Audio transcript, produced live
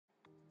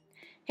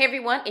Hey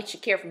everyone, it's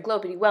Shakira from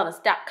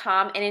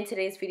GlowBeautyWellness.com, and in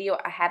today's video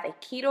I have a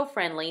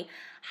keto-friendly,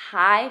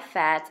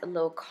 high-fat,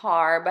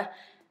 low-carb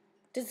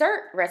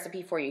dessert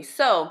recipe for you.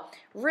 So,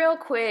 real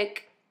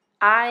quick,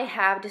 I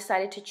have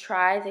decided to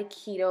try the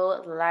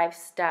keto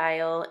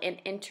lifestyle and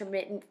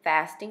intermittent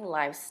fasting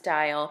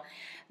lifestyle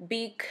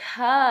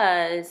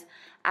because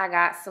I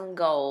got some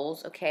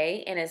goals,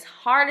 okay? And as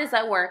hard as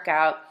I work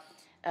out,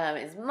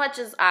 as much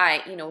as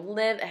I,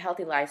 live a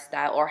healthy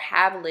lifestyle or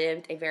have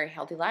lived a very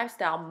healthy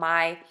lifestyle,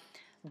 my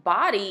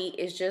body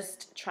is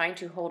just trying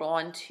to hold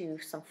on to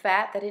some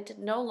fat that it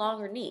no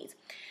longer needs.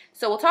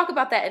 So we'll talk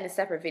about that in a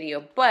separate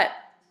video, but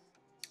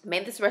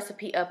made this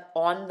recipe up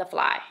on the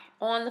fly,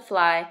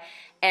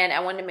 and I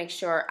wanted to make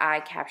sure I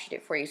captured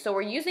it for you. So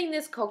we're using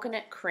this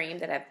coconut cream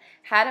that I've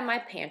had in my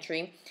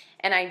pantry,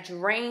 and I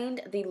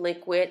drained the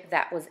liquid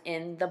that was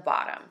in the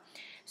bottom.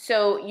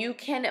 So you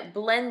can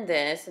blend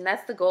this, and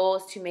that's the goal,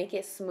 is to make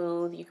it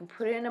smooth. You can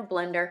put it in a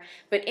blender,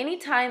 but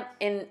anytime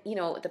in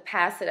the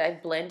past that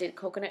I've blended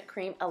coconut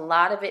cream, a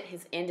lot of it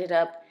has ended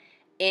up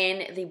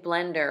in the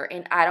blender,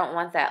 and I don't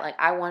want that. Like,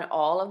 I want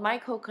all of my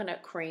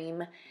coconut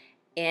cream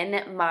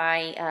in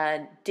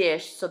my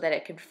dish so that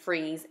it can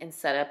freeze and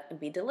set up and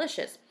be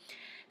delicious.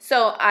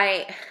 So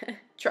I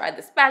tried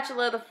the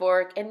spatula, the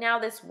fork, and now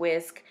this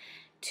whisk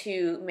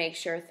to make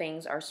sure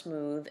things are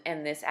smooth,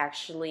 and this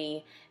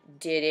actually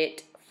did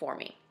it for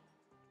me.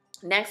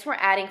 Next, we're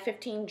adding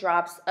 15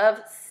 drops of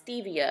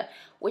stevia,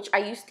 which I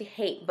used to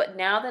hate, but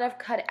now that I've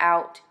cut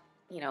out,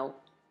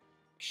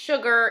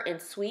 sugar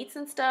and sweets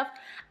and stuff,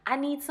 I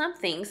need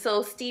something.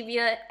 So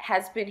stevia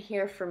has been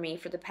here for me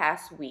for the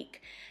past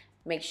week.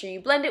 Make sure you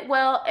blend it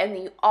well, and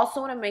then you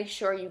also want to make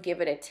sure you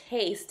give it a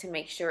taste to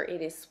make sure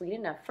it is sweet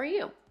enough for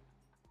you.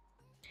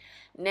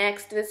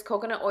 Next, this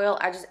coconut oil,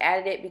 I just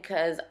added it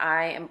because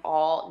I am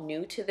all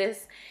new to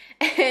this,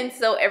 and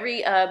so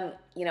every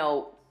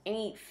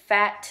any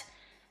fat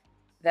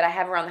that I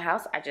have around the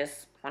house, I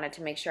just wanted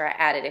to make sure I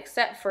added,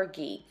 except for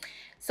ghee.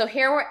 So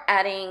here we're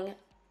adding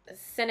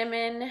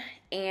cinnamon,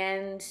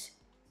 and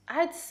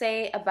I'd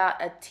say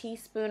about a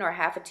teaspoon or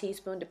half a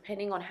teaspoon,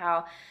 depending on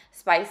how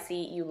spicy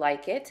you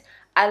like it.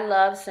 I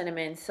love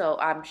cinnamon, so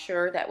I'm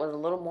sure that was a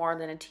little more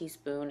than a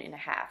teaspoon and a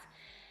half.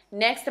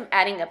 Next, I'm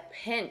adding a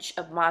pinch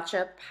of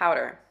matcha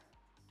powder.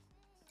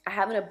 I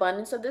have an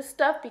abundance of this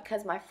stuff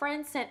because my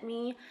friend sent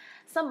me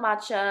some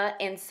matcha,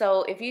 and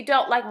so if you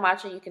don't like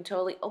matcha, you can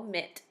totally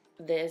omit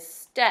this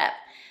step.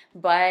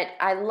 But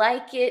I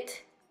like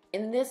it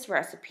in this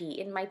recipe.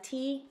 In my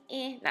tea,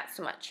 not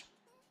so much.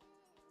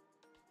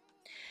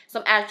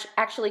 So I'm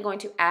actually going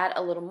to add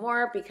a little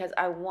more because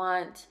I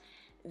want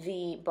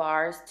the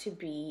bars to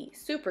be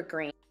super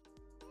green.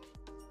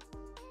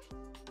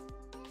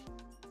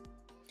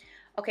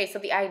 Okay, so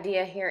the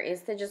idea here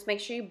is to just make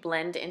sure you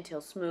blend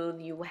until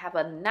smooth. You will have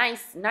a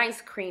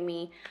nice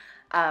creamy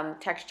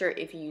texture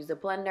if you use a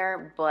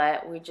blender,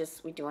 but we're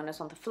doing this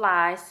on the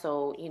fly,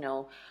 so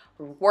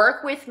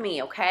work with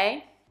me,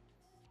 okay?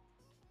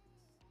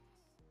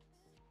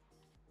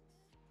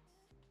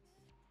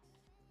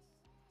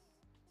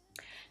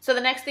 So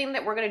the next thing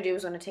that we're going to do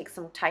is going to take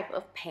some type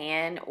of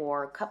pan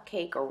or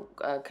cupcake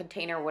or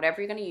container,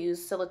 whatever you're going to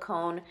use,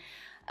 silicone,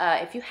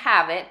 if you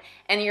have it,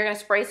 and you're going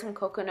to spray some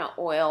coconut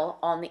oil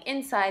on the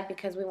inside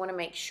because we want to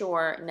make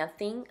sure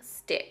nothing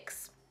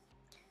sticks.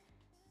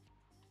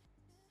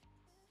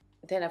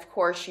 Then, of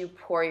course, you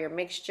pour your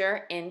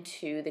mixture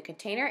into the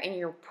container, and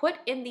you're put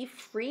in the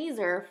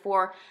freezer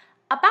for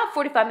about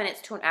 45 minutes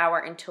to an hour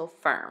until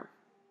firm.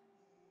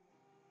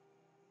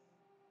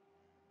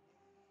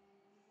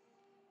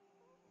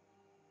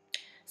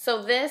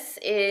 So this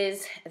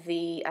is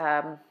the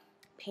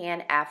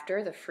pan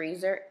after the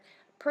freezer.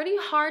 Pretty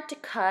hard to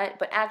cut,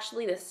 but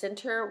actually the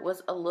center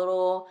was a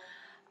little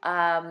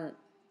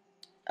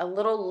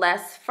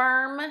less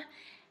firm.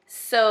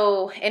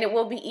 So, and it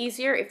will be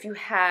easier if you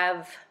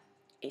have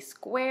a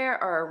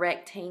square or a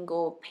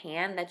rectangle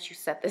pan that you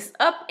set this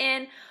up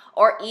in,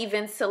 or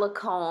even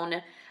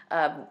silicone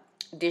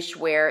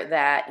dishware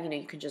that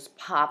you can just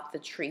pop the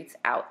treats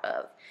out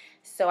of.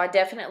 So I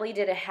definitely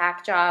did a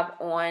hack job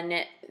on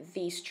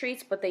these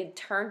treats, but they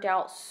turned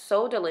out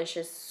so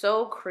delicious,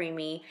 so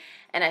creamy,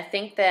 and I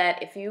think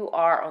that if you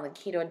are on the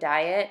keto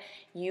diet,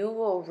 you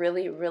will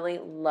really, really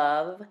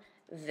love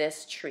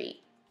this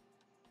treat.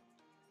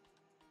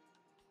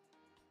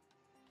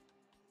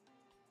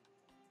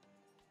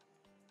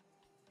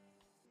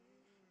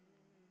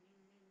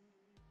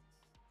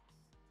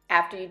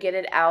 After you get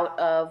it out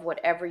of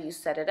whatever you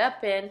set it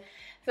up in,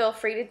 feel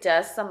free to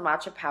dust some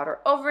matcha powder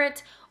over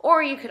it,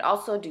 or you could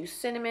also do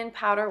cinnamon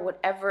powder,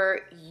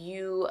 whatever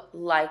you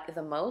like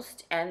the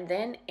most, and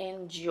then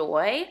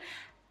enjoy.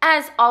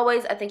 As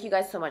always, I thank you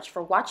guys so much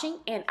for watching,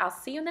 and I'll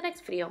see you in the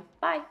next video.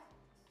 Bye.